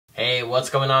what's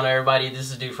going on, everybody?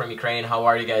 This is Dude from Ukraine. How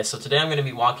are you guys? So today I'm going to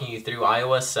be walking you through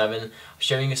iOS 7,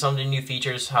 showing you some of the new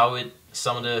features,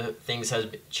 some of the things has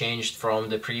changed from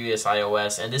the previous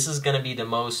iOS, and this is going to be the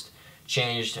most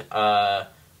changed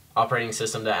operating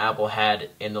system that Apple had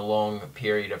in the long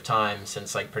period of time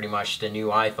since like pretty much the new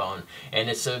iPhone, and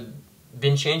it's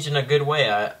been changed in a good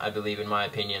way, I believe, in my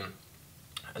opinion.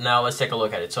 Now let's take a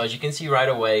look at it. So as you can see right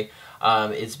away,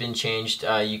 it's been changed.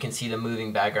 You can see the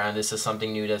moving background. This is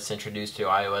something new that's introduced to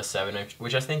iOS 7,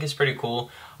 which I think is pretty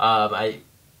cool. I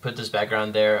put this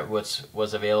background there, which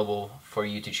was available for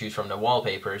you to choose from the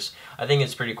wallpapers. I think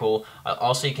it's pretty cool.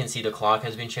 Also, you can see the clock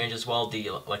has been changed as well,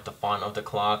 the font of the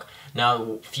clock.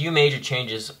 Now, few major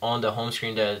changes on the home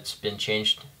screen that's been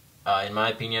changed, in my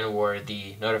opinion, were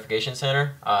the notification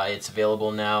center. It's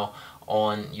available now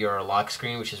on your lock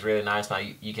screen, which is really nice. Now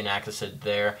you can access it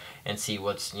there and see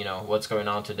what's going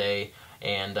on today,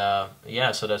 and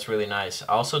yeah, so that's really nice.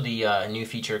 Also, the new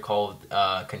feature called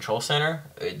Control Center.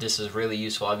 This is really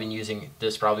useful. I've been using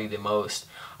this probably the most.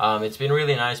 It's been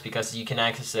really nice because you can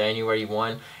access it anywhere you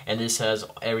want, and this has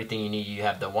everything you need. You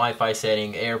have the Wi-Fi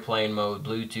setting, airplane mode,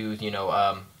 Bluetooth,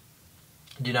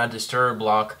 do not disturb,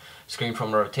 block screen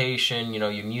from rotation,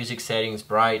 your music settings,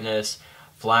 brightness,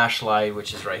 flashlight,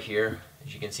 which is right here.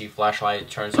 As you can see, flashlight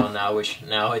turns on now, which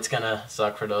now it's gonna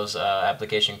suck for those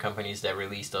application companies that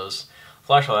release those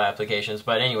flashlight applications.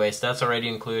 But anyways, that's already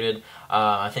included.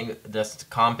 I think that's the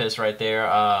compass right there,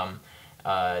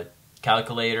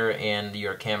 calculator, and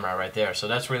your camera right there. So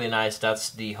that's really nice. That's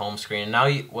the home screen. And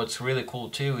now what's really cool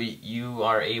too, you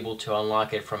are able to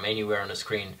unlock it from anywhere on the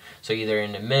screen. So either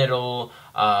in the middle,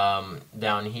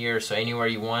 down here, so anywhere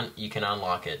you want, you can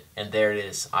unlock it. And there it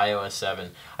is, iOS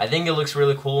 7. I think it looks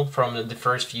really cool from the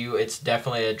first view. It's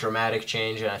definitely a dramatic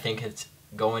change, and I think it's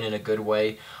going in a good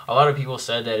way. A lot of people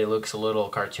said that it looks a little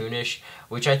cartoonish,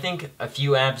 which I think a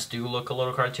few apps do look a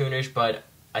little cartoonish, but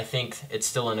I think it's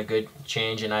still in a good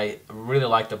change, and I really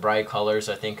like the bright colors.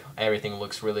 I think everything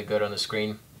looks really good on the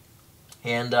screen.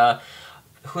 And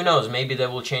who knows, maybe they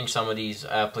will change some of these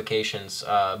applications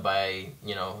by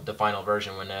the final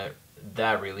version when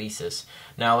that releases.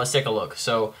 Now let's take a look.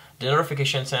 So the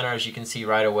notification center, as you can see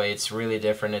right away, it's really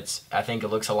different. I think it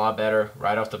looks a lot better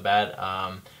right off the bat.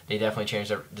 They definitely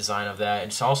changed the design of that.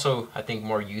 It's also, I think,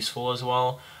 more useful as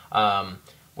well.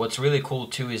 What's really cool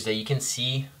too is that you can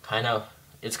see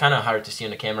it's kind of hard to see on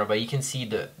the camera, but you can see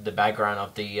the background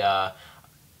of the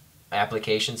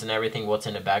applications and everything, what's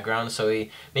in the background. So it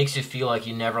makes you feel like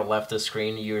you never left the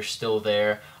screen. You're still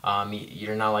there.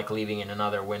 You're not like leaving in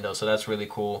another window. So that's really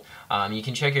cool. You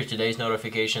can check your today's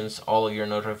notifications, all of your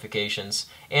notifications,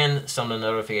 and some of the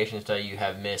notifications that you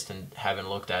have missed and haven't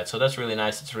looked at. So that's really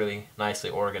nice. It's really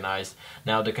nicely organized.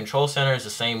 Now the control center is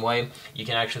the same way. You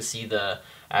can actually see the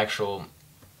actual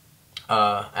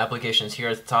applications here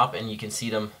at the top, and you can see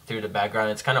them through the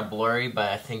background. It's kind of blurry, but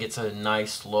I think it's a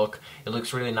nice look. It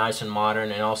looks really nice and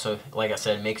modern, and also, like I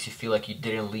said, it makes you feel like you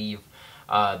didn't leave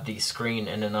the screen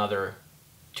in another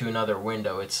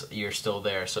window. You're still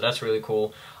there, so that's really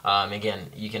cool. Again,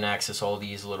 you can access all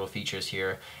these little features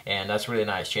here, and that's really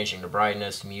nice. Changing the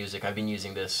brightness, music. I've been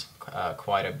using this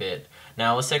quite a bit.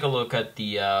 Now let's take a look at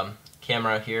the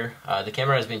camera here. The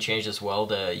camera has been changed as well,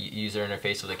 the user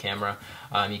interface of the camera.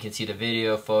 You can see the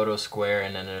video, photo, square,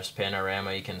 and then there's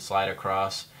panorama. You can slide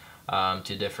across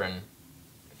to different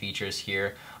features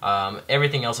here.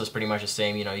 Everything else is pretty much the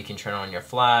same. You can turn on your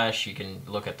flash, you can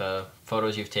look at the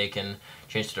photos you've taken,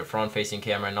 change to the front-facing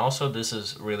camera, and also this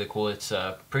is really cool. It's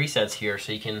presets here,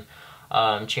 so you can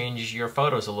change your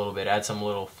photos a little bit, add some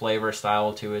little flavor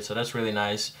style to it, so that's really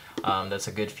nice. That's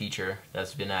a good feature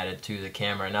that's been added to the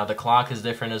camera. Now the clock is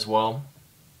different as well.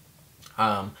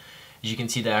 As you can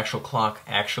see, the actual clock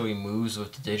actually moves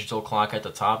with the digital clock at the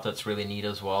top. That's really neat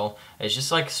as well. It's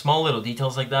just like small little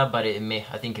details like that, but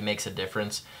I think it makes a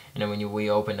difference. And then when we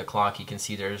open the clock, you can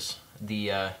see there's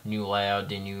the new layout,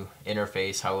 the new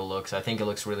interface, how it looks. I think it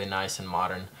looks really nice and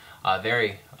modern.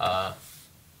 Very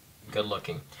good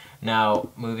looking. Now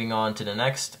moving on to the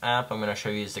next app I'm going to show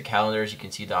you is the calendars. You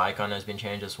can see the icon has been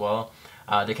changed as well.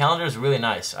 The calendar is really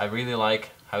nice. I really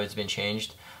like how it's been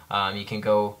changed. You can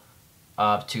go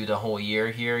up to the whole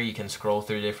year here. You can scroll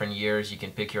through different years. You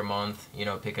can pick your month,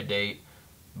 pick a date,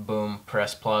 boom,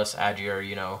 press plus, add your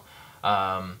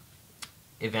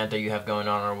event that you have going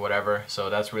on or whatever.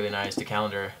 So that's really nice. The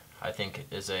calendar, I think,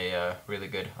 is a really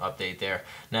good update there.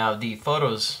 Now the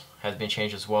photos has been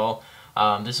changed as well.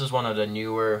 This is one of the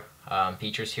newer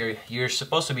features here. You're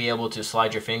supposed to be able to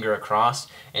slide your finger across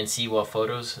and see what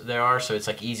photos there are, so it's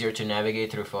like easier to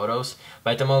navigate through photos.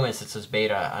 But at the moment, since it's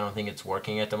beta, I don't think it's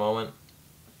working at the moment.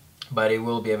 But it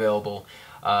will be available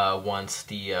once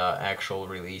the actual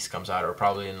release comes out, or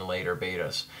probably in the later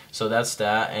betas. So that's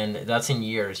that, and that's in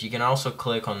years. You can also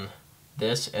click on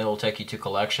this, it'll take you to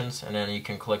collections, and then you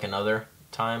can click another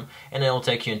time, and it'll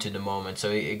take you into the moment.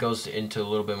 So it goes into a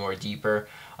little bit more deeper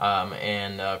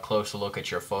and closer look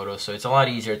at your photos. So it's a lot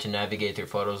easier to navigate through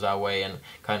photos that way and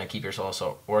kind of keep yourself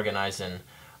so organized. And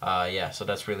yeah, so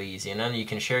that's really easy. And then you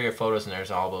can share your photos, and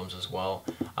there's albums as well.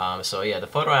 So yeah, the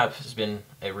photo app has been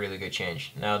a really good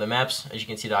change. Now the maps, as you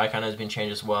can see, the icon has been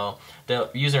changed as well. The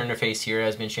user interface here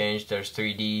has been changed. There's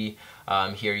 3D.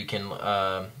 Here you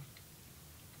can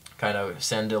kind of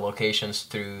send the locations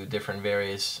through different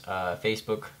various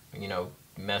Facebook,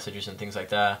 messages and things like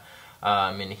that.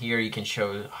 And here you can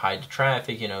hide the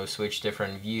traffic, switch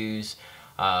different views.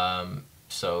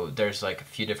 So there's like a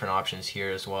few different options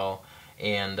here as well.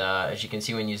 And as you can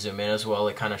see when you zoom in as well,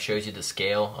 it kind of shows you the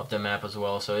scale of the map as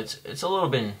well. So it's a little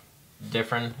bit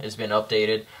different. It's been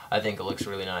updated. I think it looks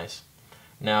really nice.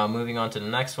 Now moving on to the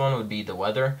next one would be the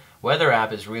weather. Weather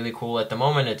app is really cool. At the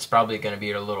moment it's probably going to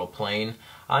be a little plain.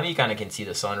 You kind of can see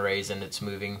the sun rays and it's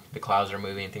moving, the clouds are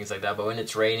moving and things like that. But when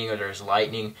it's raining or there's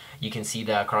lightning, you can see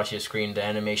that across your screen. The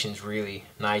animation's really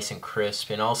nice and crisp.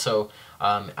 And also,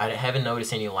 I haven't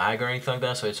noticed any lag or anything like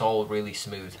that, so it's all really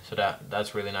smooth. So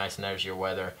that's really nice. And there's your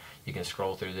weather. You can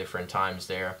scroll through different times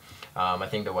there. I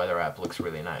think the weather app looks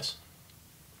really nice.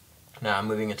 Now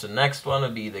moving into the next one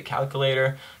would be the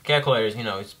calculator. Calculator is,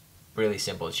 it's really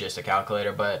simple. It's just a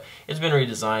calculator, but it's been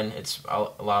redesigned. It's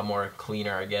a lot more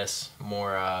cleaner, I guess,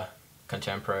 more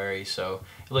contemporary. So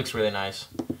it looks really nice.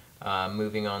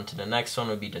 Moving on to the next one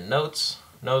would be the notes.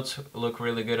 Notes look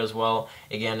really good as well.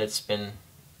 Again,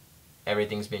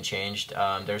 everything's been changed.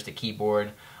 There's the keyboard.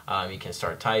 You can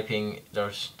start typing.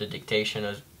 There's the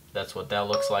dictation. That's what that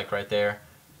looks like right there.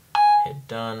 Hit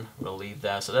done. We'll leave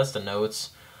that. So that's the notes.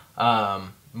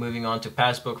 Moving on to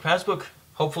Passbook. Passbook,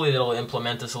 hopefully they'll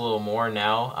implement this a little more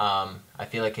now. I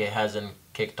feel like it hasn't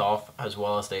kicked off as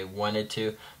well as they wanted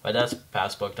to, but that's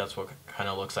Passbook. That's what kind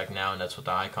of looks like now, and that's what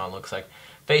the icon looks like.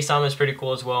 FaceTime is pretty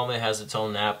cool as well. It has its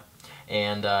own app,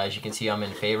 and as you can see, I'm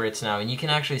in favorites now, and you can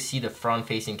actually see the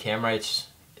front-facing camera. It's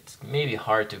maybe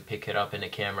hard to pick it up in the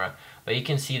camera, but you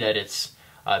can see that it's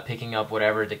picking up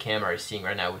whatever the camera is seeing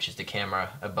right now, which is the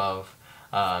camera above.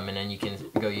 And then you can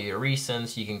go to your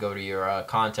recents, you can go to your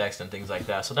contacts and things like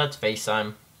that. So that's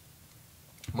FaceTime.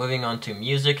 Moving on to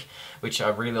music, which I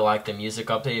really like the music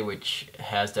update, which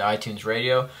has the iTunes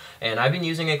radio. And I've been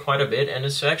using it quite a bit, and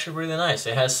it's actually really nice.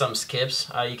 It has some skips.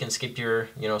 You can skip your,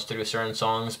 through certain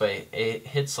songs, but it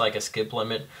hits like a skip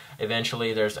limit.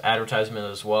 Eventually, there's advertisement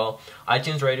as well.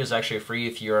 iTunes radio is actually free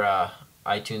if you're a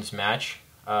iTunes Match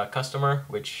customer,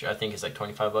 which I think is like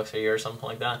 $25 a year or something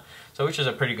like that, so which is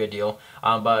a pretty good deal.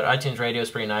 But iTunes Radio is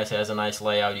pretty nice. It has a nice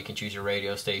layout. You can choose your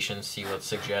radio station, see what's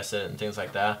suggested and things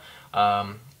like that.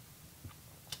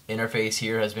 Interface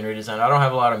here has been redesigned. I don't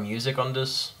have a lot of music on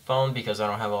this phone because I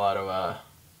don't have a lot of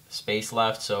space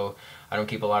left, so I don't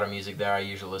keep a lot of music there. I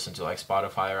usually listen to like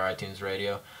Spotify or iTunes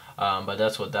Radio, but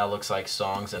that's what that looks like,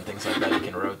 songs and things like that. You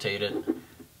can rotate it,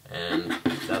 and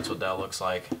that's what that looks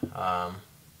like.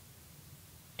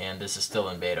 And this is still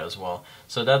in beta as well.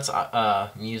 So that's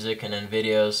music, and then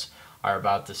videos are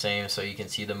about the same. So you can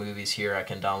see the movies here. I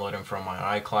can download them from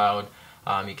my iCloud.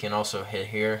 You can also hit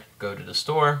here, go to the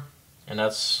store, and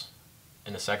that's,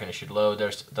 in a second it should load.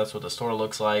 That's what the store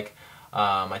looks like.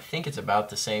 I think it's about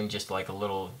the same, just like a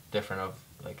little different of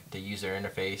like the user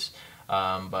interface.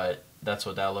 But that's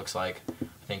what that looks like.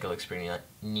 I think it looks pretty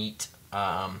neat.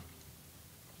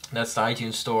 That's the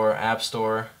iTunes Store, App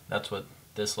Store. That's what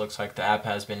this looks like. The app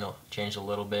has been changed a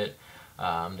little bit.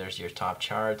 There's your top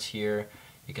charts here.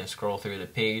 You can scroll through the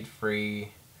paid,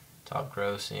 free, top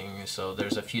grossing. So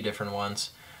there's a few different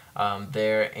ones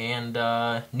there. And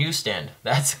Newsstand.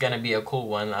 That's going to be a cool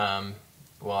one.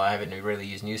 Well, I haven't really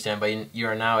used Newsstand, but you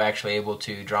are now actually able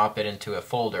to drop it into a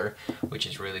folder, which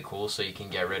is really cool, so you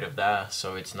can get rid of that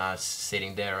so it's not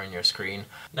sitting there on your screen.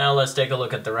 Now let's take a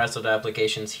look at the rest of the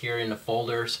applications here in the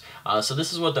folders. So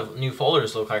this is what the new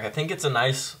folders look like. I think it's a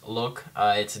nice look.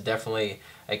 It's definitely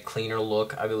a cleaner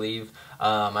look, I believe.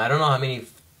 I don't know how many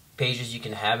pages you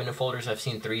can have in the folders. I've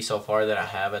seen 3 so far that I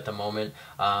have at the moment,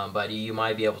 but you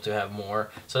might be able to have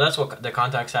more. So that's what the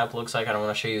contacts app looks like. I don't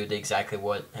want to show you exactly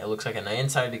what it looks like on the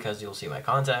inside because you'll see my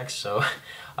contacts. So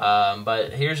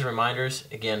but here's reminders.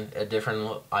 Again, a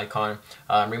different icon.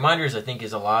 Reminders I think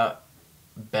is a lot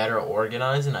better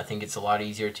organized, and I think it's a lot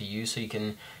easier to use, so you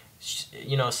can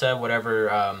set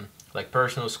whatever like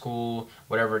personal, school,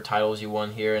 whatever titles you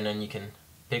want here, and then you can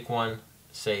pick one,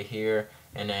 say here,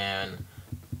 and then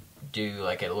do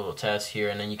like a little test here,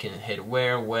 and then you can hit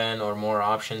where, when, or more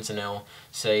options, and it'll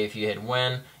say if you hit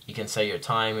when, you can set your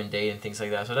time and date and things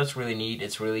like that. So that's really neat.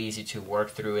 It's really easy to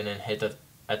work through, and then hit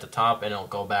at the top and it'll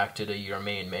go back to your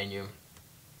main menu.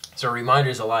 So reminder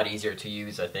is a lot easier to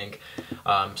use, I think.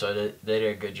 So they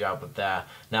did a good job with that.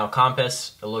 Now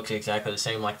compass, it looks exactly the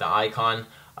same like the icon.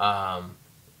 I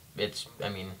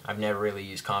mean, I've never really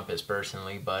used compass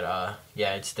personally, but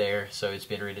yeah, it's there. So it's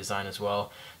been redesigned as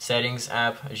well. Settings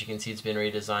app, as you can see, it's been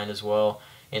redesigned as well.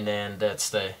 And then that's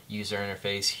the user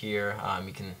interface here.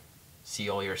 You can see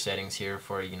all your settings here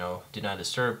for, you know, do not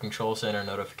disturb, control center,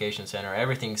 notification center,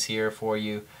 everything's here for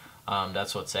you.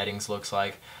 That's what settings looks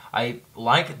like. I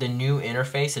like the new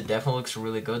interface. It definitely looks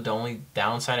really good. The only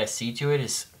downside I see to it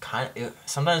is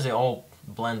sometimes it all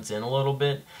blends in a little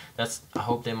bit. I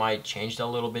hope they might change that a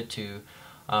little bit too,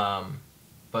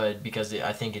 but because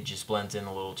I think it just blends in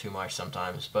a little too much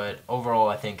sometimes. But overall,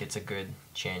 I think it's a good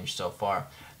change so far.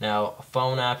 Now,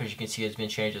 phone app, as you can see, has been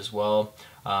changed as well.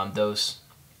 Those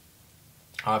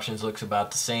options looks about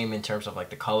the same in terms of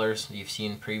like the colors you've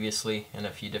seen previously in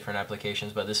a few different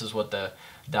applications, but this is what the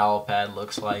dial pad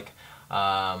looks like.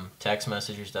 Text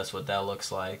messages, that's what that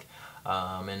looks like.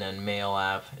 And then mail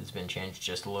app has been changed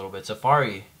just a little bit.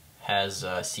 Safari has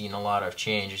seen a lot of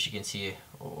change. As you can see,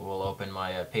 we'll open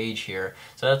my page here.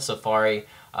 So that's Safari.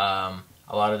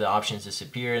 A lot of the options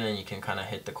disappear, and then you can kind of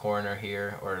hit the corner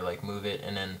here or like move it,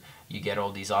 and then you get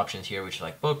all these options here, which are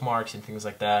like bookmarks and things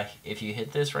like that. If you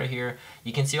hit this right here,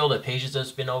 you can see all the pages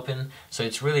that's been open. So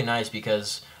it's really nice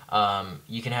because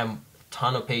you can have a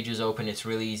ton of pages open. It's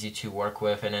really easy to work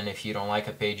with, and then if you don't like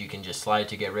a page, you can just slide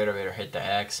to get rid of it or hit the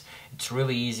X. It's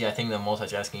really easy. I think the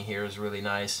multitasking here is really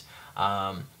nice.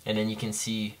 And then you can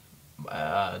see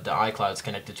the iCloud's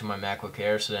connected to my MacBook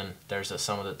Air, so then there's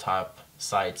some of the top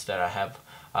sites that I have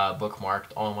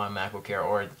bookmarked on my MacBook Air,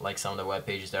 or like some of the web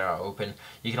pages that are open.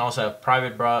 You can also have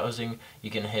private browsing.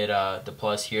 You can hit the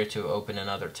plus here to open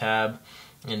another tab,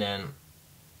 and then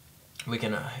we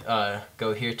can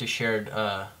go here to shared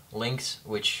links,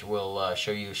 which will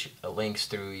show you links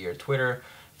through your Twitter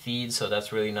feed. So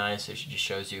that's really nice. It just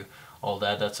shows you all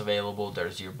that's available.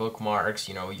 There's your bookmarks,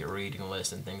 you know, your reading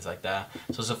list and things like that.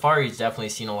 So Safari's definitely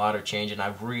seen a lot of change, and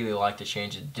I've really liked the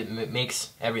change. It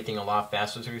makes everything a lot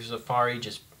faster through Safari,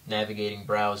 just navigating,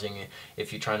 browsing,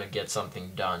 if you're trying to get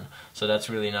something done. So that's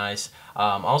really nice.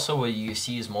 Also, what you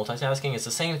see is multitasking. It's the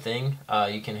same thing.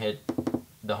 You can hit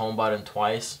the home button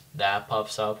twice, that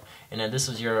pops up, and then this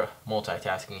is your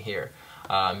multitasking here.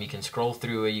 You can scroll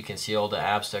through it. You can see all the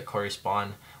apps that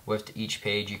correspond with each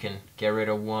page. You can get rid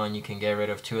of one, you can get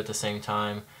rid of two at the same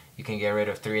time, you can get rid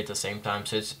of three at the same time.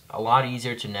 So it's a lot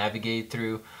easier to navigate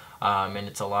through, and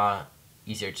it's a lot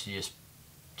easier to just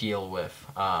deal with.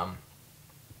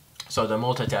 So the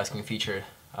multitasking feature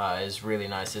is really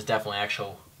nice. It's definitely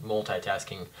actual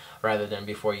multitasking rather than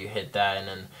before you hit that and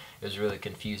then it was really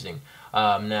confusing.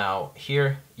 Now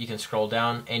here you can scroll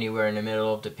down anywhere in the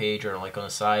middle of the page or like on the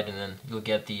side, and then you'll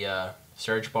get the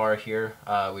search bar here,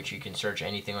 which you can search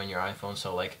anything on your iPhone.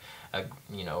 So like a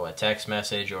text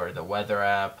message or the weather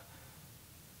app,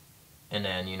 and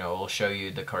then it'll show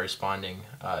you the corresponding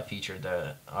feature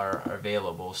that are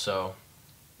available. So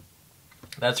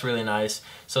that's really nice.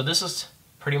 So this is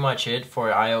pretty much it for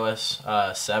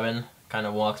iOS 7 kind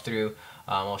of walkthrough.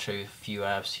 I'll show you a few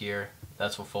apps here.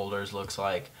 That's what folders looks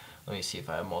like. Let me see if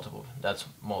I have multiple. That's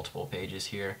multiple pages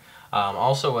here.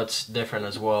 Also, what's different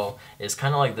as well is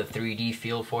kind of like the 3D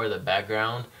feel for the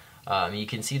background. You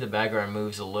can see the background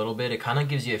moves a little bit. It kind of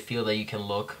gives you a feel that you can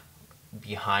look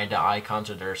behind the icons,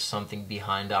 or there's something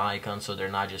behind the icon, so they're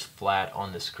not just flat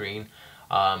on the screen.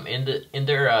 In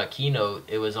their keynote,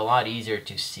 it was a lot easier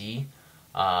to see.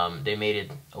 They made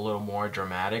it a little more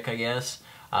dramatic, I guess,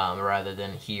 rather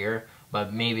than here.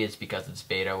 But maybe it's because it's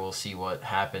beta. We'll see what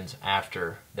happens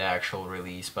after the actual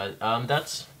release. But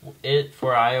that's it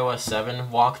for iOS 7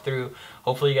 walkthrough.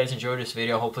 Hopefully you guys enjoyed this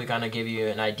video. Hopefully kind of give you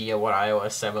an idea what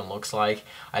iOS 7 looks like.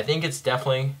 I think it's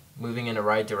definitely moving in the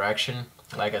right direction.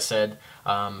 Like I said,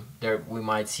 we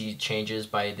might see changes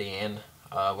by the end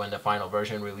when the final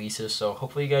version releases. So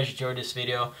hopefully you guys enjoyed this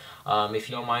video. If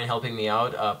you don't mind helping me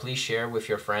out, please share with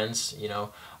your friends,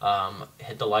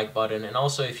 hit the like button, and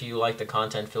also if you like the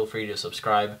content, feel free to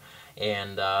subscribe.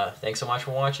 And thanks so much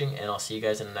for watching, and I'll see you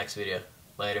guys in the next video.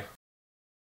 Later.